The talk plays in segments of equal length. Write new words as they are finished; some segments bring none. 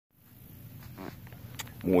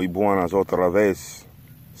Muy buenas otra vez.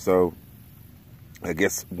 So, I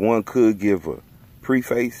guess one could give a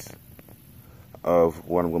preface of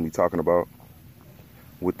what I'm going to be talking about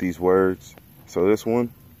with these words. So this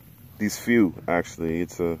one, these few actually,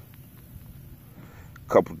 it's a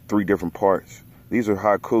couple, 3 different parts. These are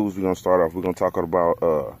haikus. We're going to start off. We're going to talk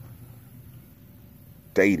about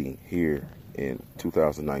dating here in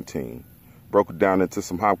 2019. Broke it down into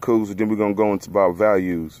some haikus, and then we're going to go into about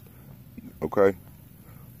values. Okay?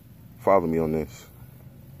 Follow me on this.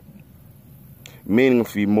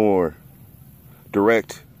 Meaningfully more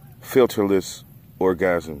direct, filterless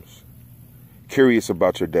orgasms. Curious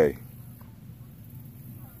about your day.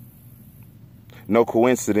 No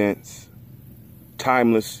coincidence.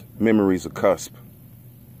 Timeless memories of cusp.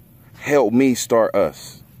 Help me start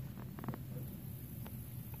us.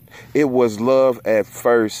 It was love at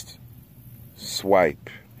first swipe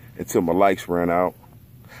until my likes ran out.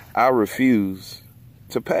 I refuse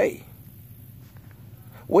to pay.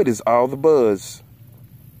 What is all the buzz?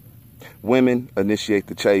 Women initiate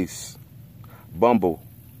the chase. Bumble,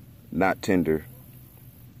 not Tinder.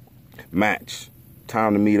 Match,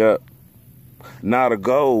 time to meet up. Not a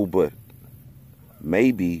goal, but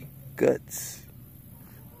maybe guts.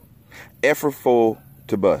 Effortful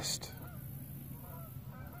to bust.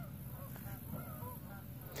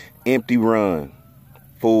 Empty run,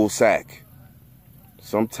 full sack.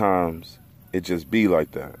 Sometimes it just be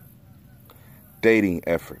like that. Dating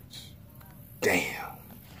efforts. Damn.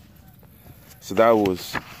 So that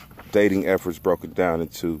was dating efforts broken down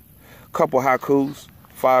into a couple haikus,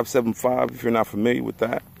 575 if you're not familiar with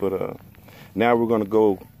that. But now we're going to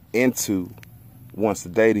go into once the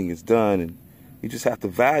dating is done, and you just have to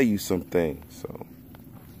value some things. So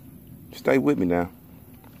stay with me now.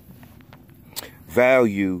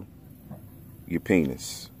 Value your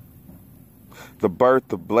penis. The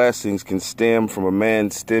birth of blessings can stem from a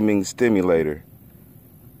man-stemming stimulator.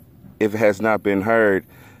 If it has not been heard,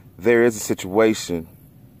 there is a situation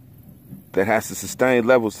that has to sustain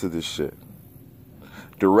levels to this shit.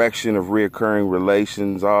 Direction of reoccurring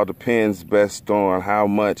relations all depends best on how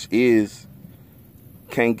much is,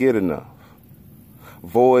 can't get enough.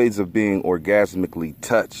 Voids of being orgasmically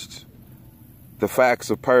touched. The facts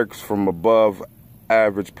of perks from above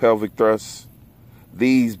average pelvic thrusts.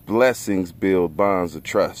 These blessings build bonds of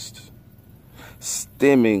trust.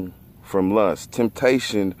 Stemming from lust,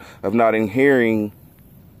 temptation of not adhering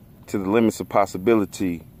to the limits of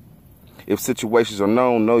possibility. If situations are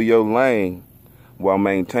known, know your lane while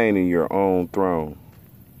maintaining your own throne.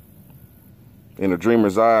 In a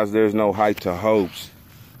dreamer's eyes, there's no height to hopes.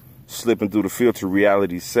 Slipping through the filter,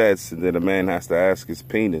 reality sets, and then a man has to ask his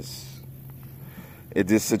penis, is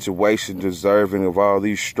this situation deserving of all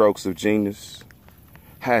these strokes of genius?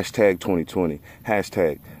 Hashtag 2020.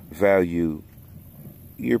 Hashtag value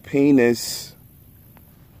your penis.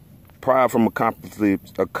 Pride from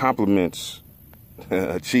accomplishments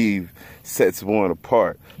achieved sets one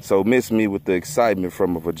apart. So miss me with the excitement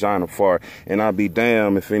from a vagina fart, and I'll be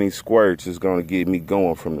damned if any squirts is going to get me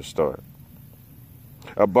going from the start.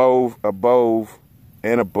 Above,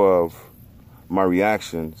 and above my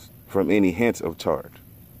reactions from any hint of tart.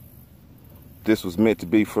 This was meant to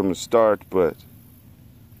be from the start, but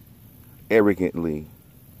arrogantly,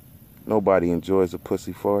 nobody enjoys a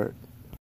pussy fart.